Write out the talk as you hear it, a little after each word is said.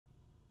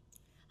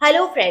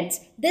Hello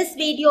friends, this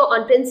video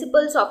on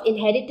Principles of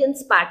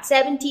Inheritance Part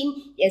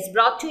 17 is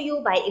brought to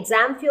you by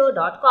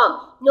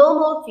examfear.com. No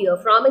more fear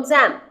from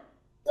exam.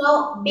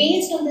 Now,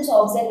 based on these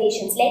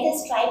observations, let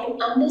us try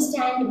to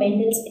understand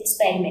Mendel's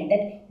experiment,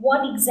 that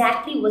what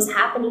exactly was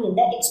happening in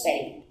the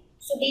experiment.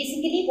 So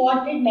basically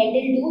what did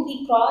Mendel do?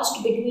 He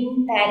crossed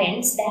between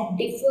parents that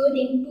differed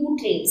in two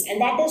traits, and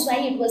that is why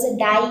it was a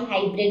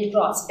dihybrid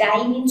cross.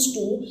 Di means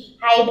two,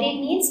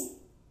 hybrid means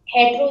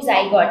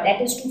heterozygote,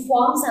 that is to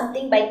form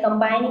something by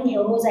combining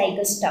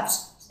homozygous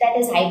stuffs. So that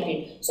is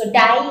hybrid. So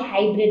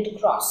dihybrid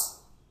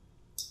cross.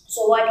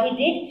 So what he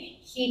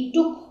did, he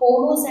took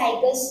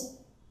homozygous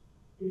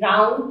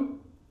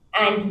round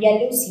and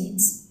yellow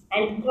seeds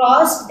and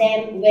crossed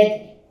them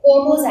with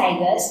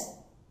homozygous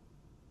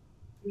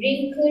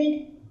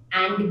wrinkled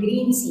and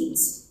green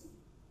seeds.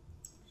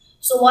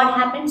 So what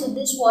happened? So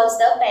this was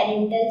the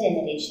parental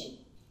generation.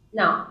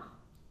 Now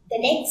the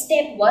next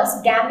step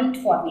was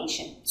gamete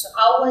formation. So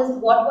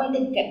what were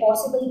the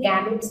possible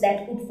gametes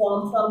that could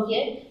form from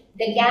here?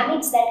 The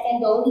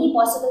only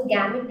possible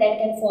gamete that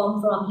can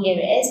form from here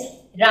is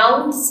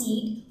round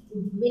seed,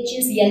 which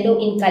is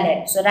yellow in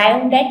color. So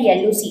rounded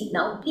yellow seed.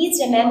 Now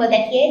please remember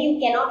that here you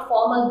cannot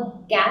form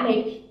a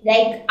gamete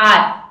like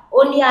R.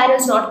 Only R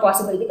is not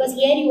possible because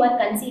here you are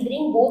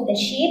considering both the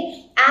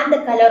shape and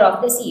the color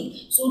of the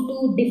seed. So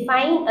to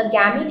define a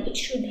gamete, it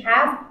should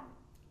have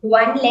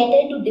one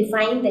letter to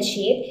define the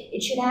shape,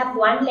 it should have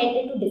one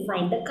letter to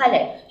define the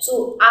color.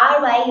 So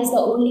RY is the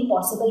only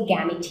possible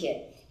gamete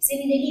here.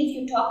 Similarly, if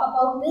you talk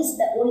about this,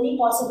 the only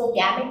possible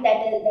gamete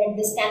that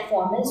this can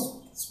form is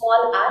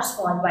small r,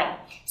 small y.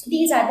 So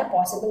these are the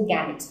possible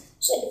gametes.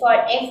 So for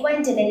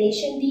F1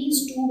 generation,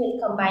 these two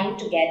will combine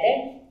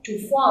together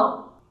to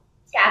form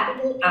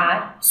capital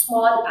R,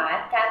 small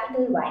r,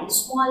 capital Y,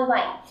 small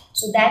y.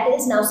 So that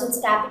is, now since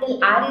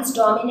capital R is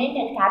dominant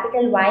and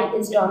capital Y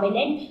is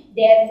dominant,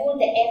 therefore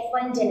the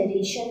F1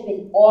 generation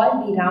will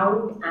all be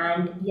round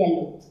and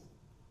yellow.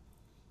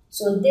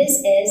 So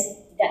this is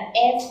the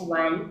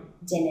F1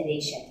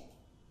 generation,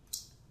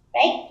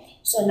 right?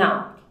 So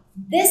now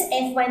this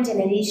F1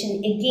 generation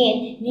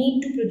again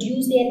need to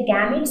produce their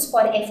gametes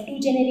for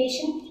F2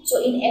 generation.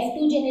 So in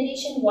F2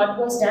 generation, what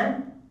was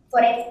done?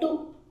 For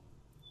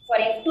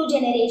F2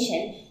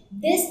 generation,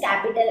 this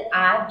capital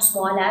R,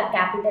 small r,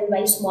 capital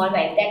Y, small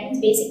y, that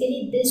means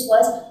basically this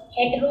was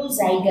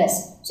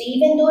heterozygous. So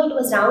even though it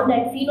was round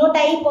and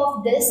phenotype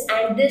of this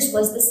and this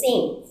was the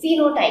same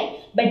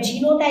phenotype, but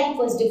genotype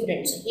was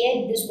different. So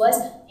here this was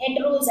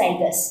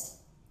heterozygous,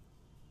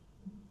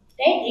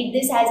 right?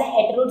 This has a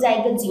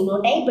heterozygous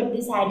genotype, but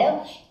this had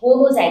a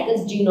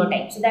homozygous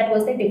genotype. So that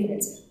was the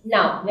difference.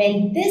 Now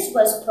when this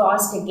was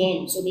crossed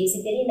again, so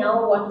basically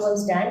now what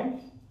was done?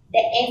 The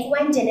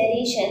F1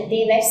 generation,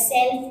 they were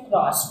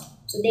self-crossed.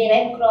 So they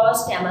were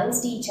crossed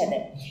amongst each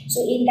other.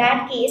 So in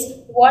that case,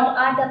 what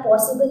are the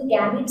possible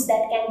gametes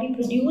that can be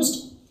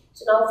produced?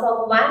 So now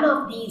from one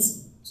of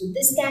these, so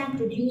this can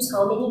produce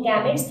how many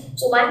gametes?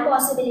 So one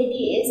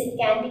possibility is it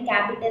can be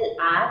capital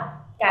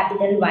R,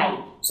 capital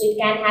Y. So it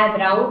can have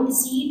round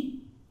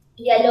seed,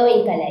 yellow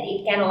in color.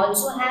 It can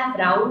also have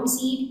round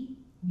seed,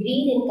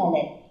 green in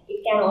color.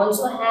 It can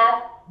also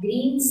have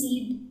green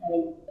seed,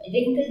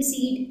 wrinkled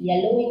seed,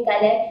 yellow in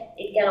color.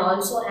 It can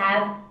also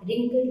have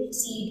wrinkled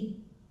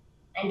seed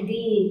and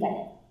green in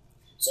color.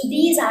 So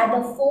these are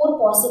the four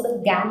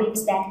possible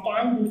gametes that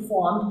can be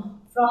formed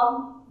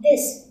from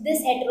this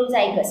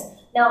heterozygous.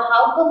 Now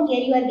how come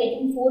here you are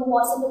getting four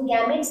possible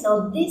gametes?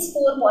 Now these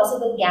four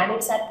possible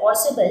gametes are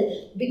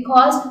possible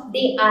because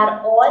they are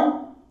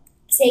all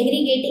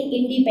segregating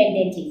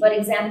independently. For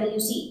example, you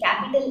see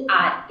capital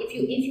R. If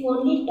you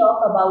only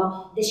talk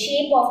about the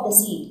shape of the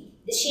seed,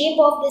 the shape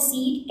of the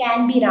seed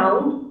can be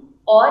round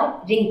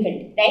or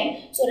wrinkled,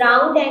 right? So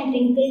round and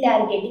wrinkled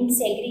are getting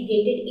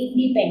segregated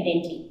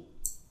independently,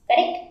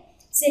 correct?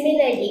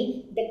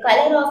 Similarly, the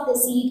color of the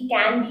seed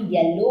can be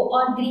yellow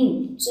or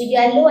green. So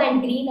yellow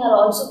and green are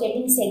also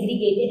getting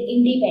segregated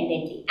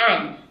independently,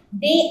 and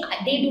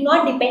they do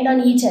not depend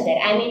on each other.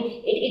 I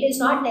mean, it is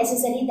not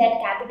necessary that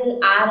capital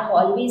R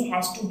always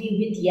has to be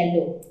with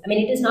yellow. I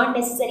mean, it is not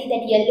necessary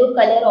that yellow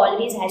color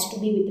always has to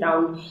be with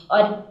round,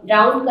 or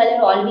round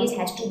color always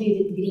has to be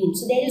with green.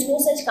 So there is no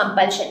such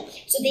compulsion.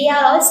 So they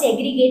are all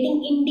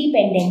segregating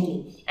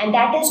independently, and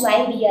that is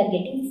why we are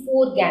getting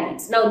four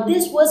gametes. Now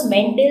this was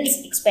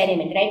Mendel's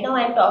experiment. Right now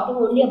I am talking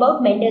only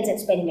about Mendel's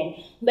experiment,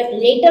 but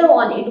later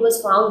on it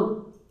was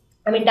found,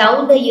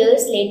 down the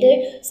years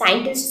later,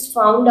 scientists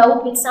found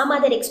out with some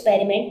other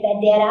experiment that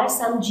there are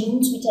some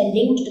genes which are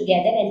linked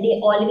together and they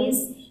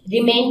always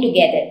remain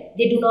together.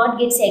 They do not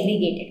get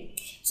segregated.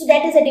 So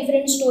that is a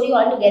different story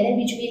altogether,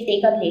 which we will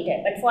take up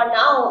later. But for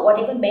now,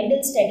 whatever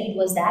Mendel studied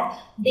was that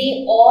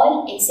they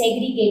all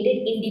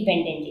segregated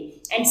independently.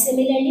 And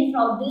similarly,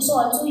 from this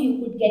also you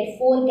could get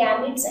four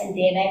gametes, and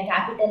they were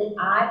capital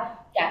R,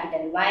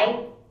 capital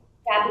Y,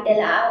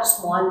 capital R,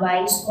 small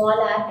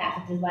r,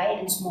 capital Y,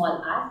 and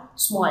small r,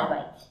 small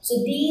y. So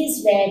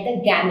these were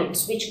the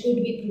gametes which could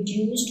be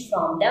produced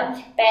from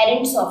the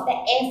parents of the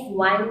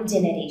F1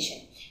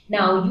 generation.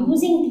 Now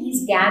using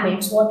these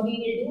gametes, what we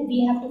will do,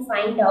 we have to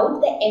find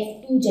out the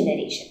F2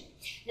 generation.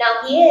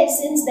 Now here,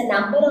 since the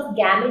number of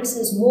gametes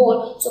is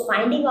more, so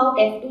finding out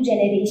F2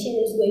 generation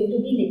is going to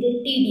be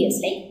little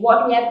tedious. Like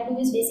what we have to do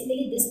is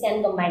basically this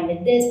can combine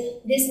with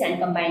this can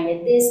combine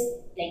with this,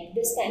 like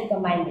this can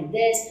combine with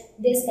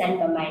this can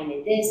combine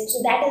with this. So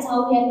that is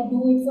how we have to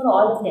do it for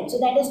all of them. So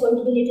that is going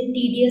to be little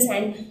tedious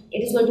and it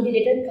is going to be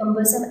little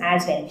cumbersome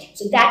as well.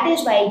 So that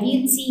is why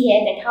we'll see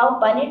here that how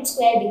Punnett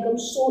square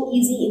becomes so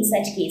easy in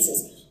such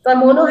cases. For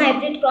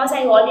monohybrid cross,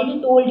 I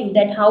already told you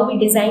that how we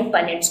design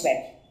Punnett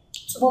square.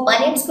 So for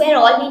Punnett square,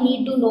 all we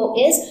need to know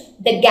is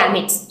the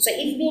gametes. So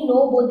if we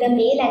know both the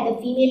male and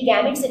the female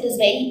gametes, it is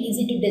very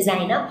easy to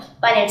design a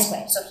Punnett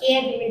square. So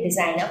here we will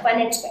design a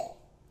Punnett square.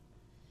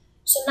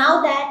 So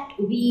now that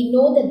we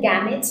know the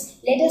gametes,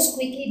 let us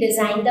quickly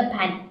design the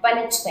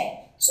Punnett square.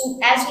 So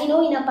as we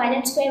know, in a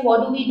Punnett square,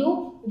 what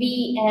do?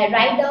 We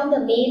write down the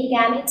male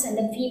gametes and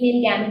the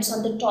female gametes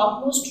on the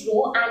topmost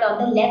row and on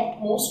the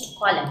leftmost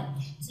column.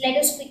 So let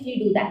us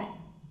quickly do that.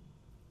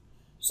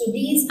 So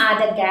these are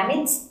the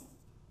gametes.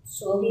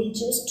 So we'll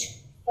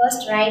just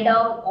first write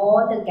down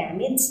all the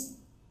gametes.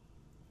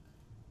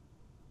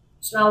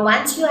 So now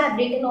once you have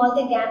written all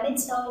the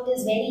gametes, now it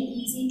is very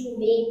easy to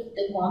make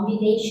the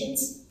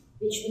combinations,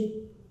 which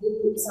will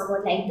go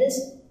somewhat like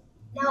this.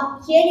 Now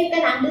here you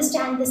can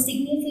understand the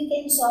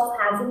significance of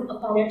having a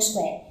Punnett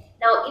square.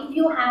 Now if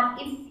you would have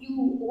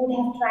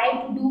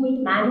tried to do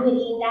it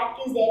manually, in that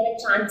case there were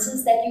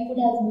chances that you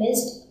could have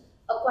missed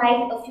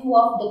quite a few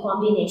of the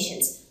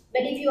combinations.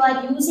 But if you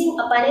are using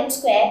a Punnett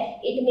square,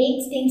 it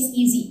makes things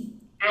easy,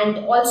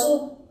 and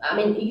also,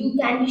 you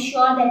can be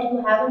sure that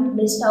you haven't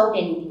missed out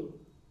anything.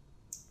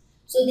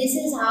 So this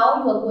is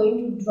how you are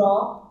going to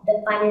draw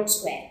the Punnett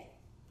square.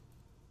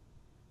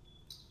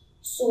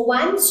 So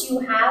once you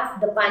have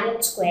the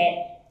Punnett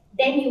square,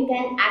 then you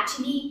can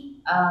actually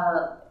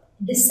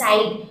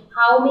decide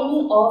how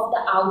many of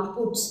the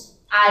outputs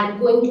are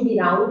going to be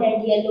round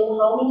and yellow,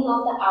 how many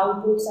of the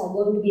outputs are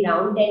going to be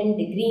round and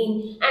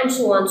green, and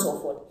so on and so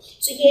forth.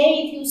 So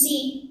here if you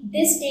see,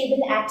 this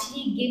table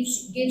actually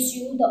gives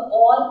you the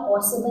all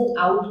possible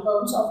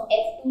outcomes of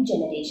F2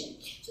 generation.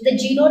 So the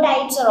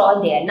genotypes are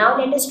all there. Now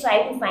let us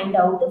try to find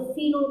out the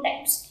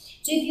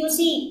phenotypes. So if you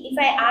see, if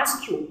I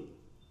ask you,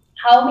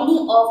 how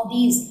many of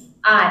these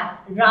are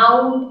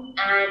round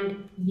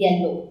and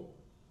yellow?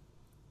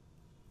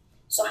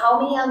 So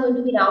how many are going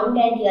to be round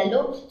and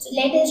yellow? So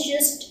let us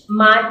just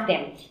mark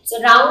them.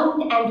 So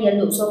round and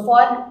yellow. So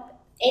for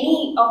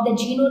any of the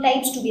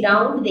genotypes to be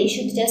round, they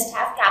should just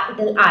have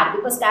capital R,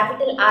 because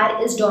capital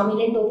R is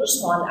dominant over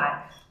small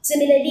r.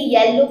 Similarly,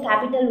 yellow,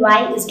 capital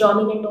Y is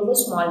dominant over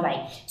small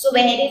y. So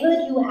wherever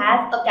you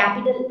have a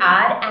capital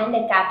R and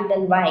a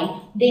capital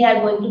Y, they are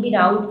going to be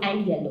round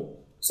and yellow.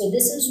 So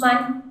this is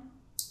one,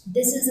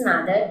 this is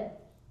another,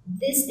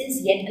 this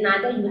is yet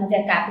another. You have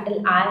a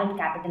capital R and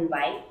capital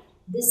Y.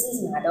 This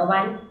is another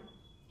one.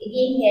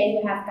 Again, here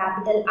you have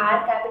capital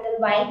R, capital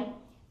Y,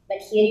 but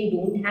here you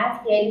don't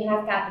have. Here you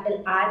have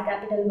capital R,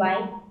 capital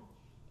Y.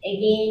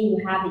 Again,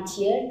 you have it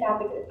here,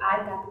 capital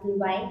R, capital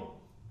Y.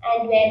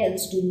 And where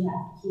else do you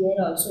have? Here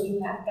also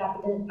you have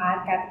capital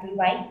R, capital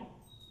Y.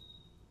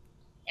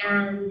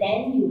 And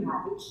then you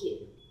have it here.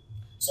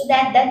 So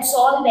that's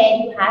all where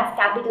you have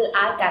capital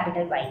R,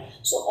 capital Y.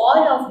 So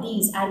all of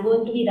these are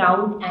going to be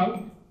round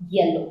and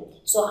yellow.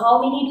 So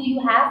how many do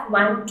you have?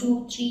 1,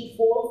 2, 3,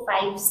 4,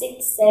 5,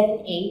 6,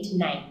 7, 8,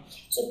 9.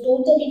 So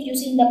total, if you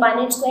see in the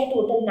Punnett square,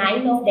 total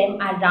 9 of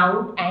them are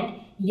round and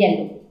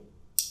yellow.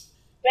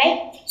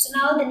 Right? So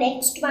now the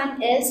next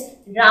one is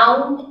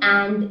round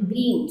and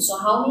green. So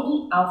how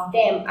many of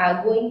them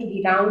are going to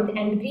be round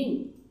and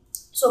green?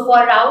 So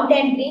for round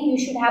and green,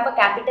 you should have a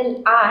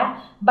capital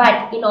R,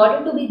 but in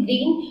order to be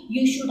green,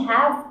 you should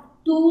have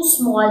 2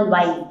 small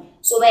y.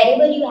 So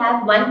wherever you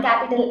have 1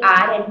 capital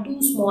R and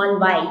 2 small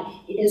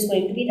y, it is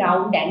going to be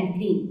round and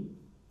green.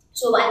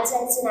 So one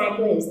such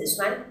scenario is this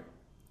one.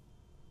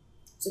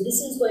 So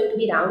this is going to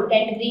be round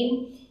and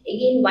green.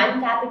 Again,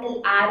 1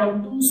 capital R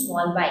and 2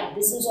 small y.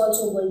 This is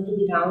also going to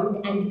be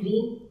round and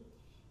green.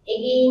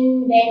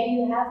 Again, where do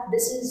you have?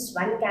 This is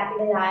 1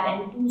 capital R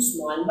and 2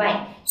 small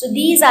y. So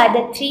these are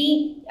the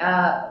 3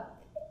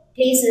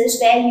 places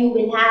where you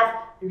will have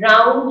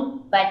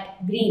round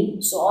but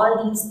green. So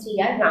all these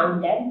 3 are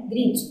round and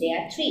green. So they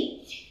are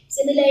 3.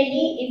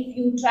 Similarly, if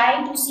you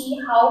try to see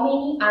how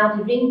many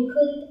are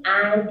wrinkled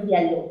and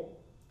yellow.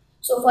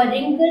 So for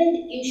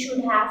wrinkled, you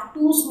should have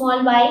 2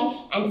 small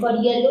y, and for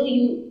yellow,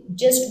 you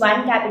just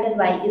 1 capital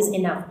Y is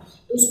enough.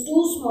 Those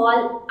 2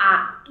 small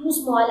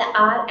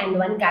r and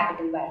 1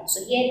 capital Y.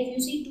 So here if you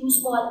see 2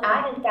 small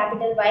r and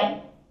capital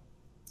Y,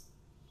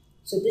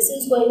 so this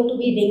is going to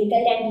be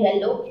wrinkled and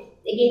yellow.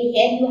 Again,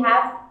 here you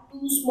have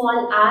 2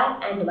 small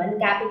r and 1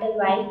 capital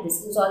Y.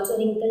 This is also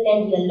wrinkled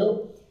and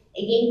yellow.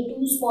 Again,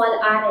 2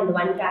 small r and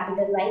 1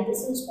 capital Y.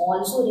 This is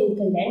also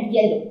wrinkled and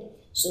yellow.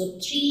 So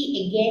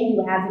 3, again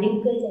you have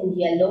wrinkled and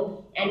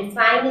yellow. And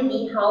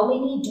finally, how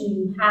many do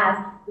you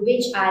have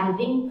which are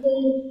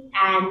wrinkled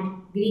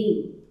and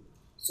green?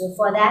 So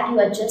for that you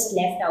are just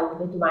left out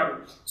with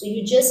one. So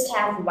you just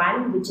have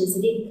one which is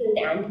wrinkled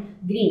and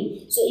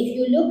green. So if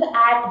you look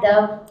at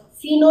the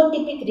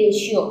phenotypic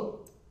ratio,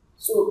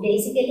 so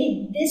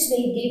basically this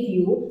will give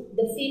you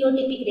the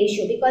phenotypic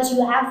ratio because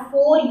you have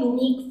 4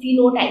 unique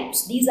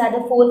phenotypes. These are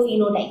the 4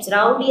 phenotypes: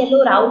 round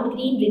yellow, round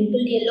green,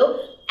 wrinkled yellow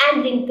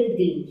and wrinkled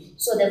green.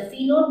 So the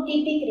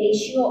phenotypic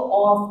ratio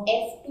of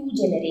F2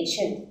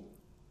 generation.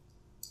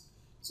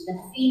 So the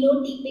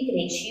phenotypic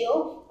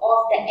ratio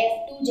of the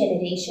F2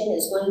 generation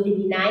is going to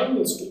be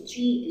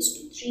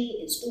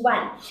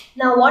 9:3:3:1.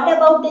 Now what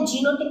about the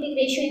genotypic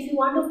ratio? If you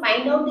want to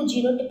find out the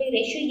genotypic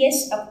ratio,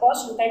 yes, of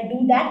course you can do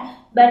that,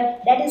 but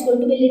that is going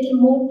to be a little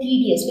more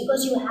tedious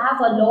because you have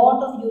a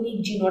lot of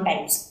unique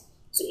genotypes.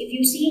 So if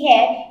you see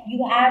here,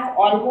 you have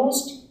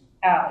almost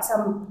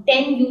some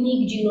 10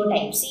 unique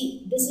genotypes.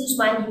 See, this is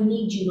one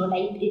unique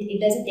genotype. It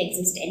doesn't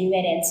exist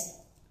anywhere else.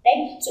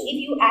 Right? So if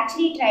you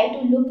actually try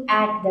to look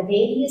at the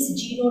various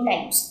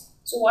genotypes,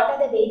 so what are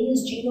the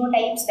various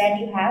genotypes that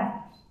you have?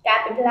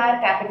 Capital R,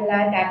 capital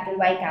R, capital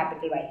Y,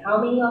 capital Y. How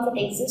many of it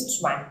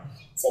exists? 1.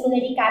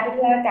 Similarly,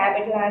 capital R,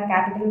 capital R,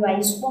 capital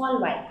Y, small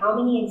y. How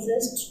many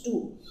exists?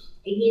 2.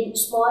 Again,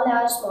 small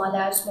r, small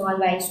y,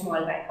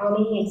 small y. How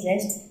many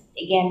exists?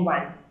 Again,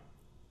 1.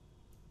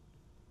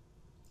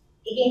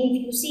 Again, if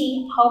you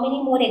see, how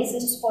many more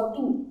exists for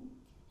 2?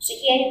 So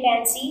here you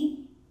can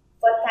see,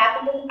 for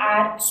capital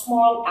R,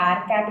 small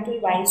r, capital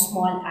Y,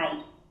 small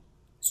y.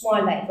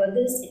 For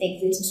this it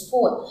exists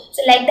 4.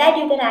 So like that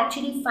you can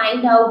actually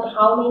find out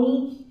how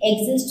many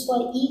exists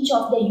for each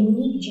of the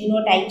unique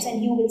genotypes,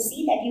 and you will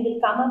see that you will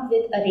come up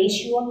with a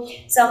ratio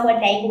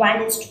somewhat like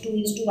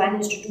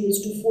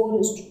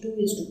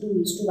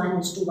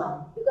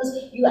 1:2:1:2:4:2:2:1:1, because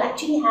you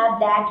actually have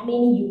that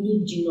many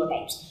unique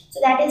genotypes. So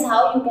that is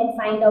how you can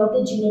find out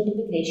the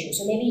genotypic ratio.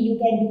 So maybe you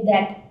can do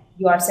that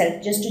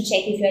yourself just to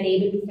check if you are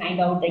able to find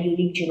out the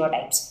unique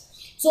genotypes.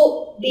 So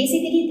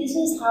basically this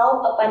is how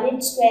a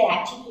Punnett square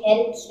actually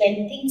helps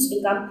when things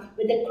become,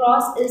 when the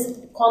cross is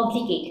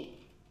complicated.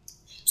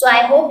 So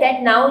I hope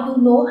that now you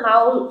know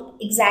how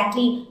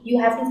exactly you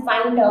have to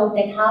find out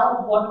that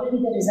what will be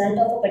the result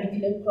of a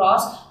particular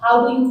cross,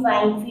 how do you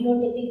find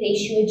phenotypic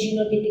ratio,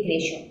 genotypic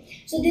ratio.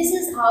 So this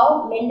is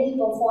how Mendel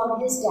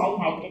performed his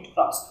dihybrid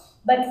cross.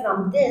 But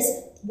from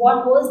this,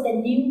 what was the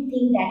new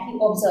thing that he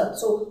observed?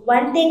 So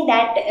one thing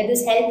that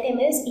this helped him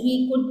is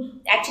he could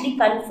actually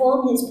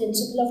confirm his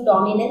principle of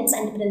dominance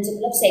and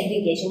principle of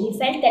segregation. He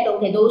felt that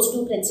okay, those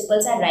two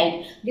principles are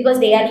right because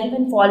they are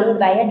even followed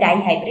by a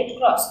dihybrid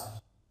cross.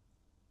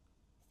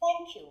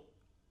 Thank you.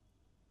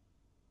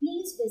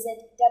 Please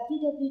visit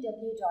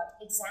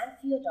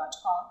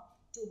www.examfear.com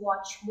to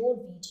watch more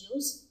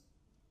videos,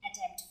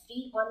 attempt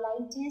free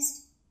online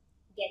test,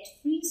 get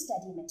free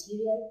study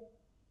material,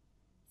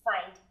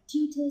 find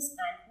tutors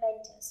and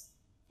mentors.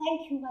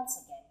 Thank you once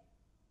again.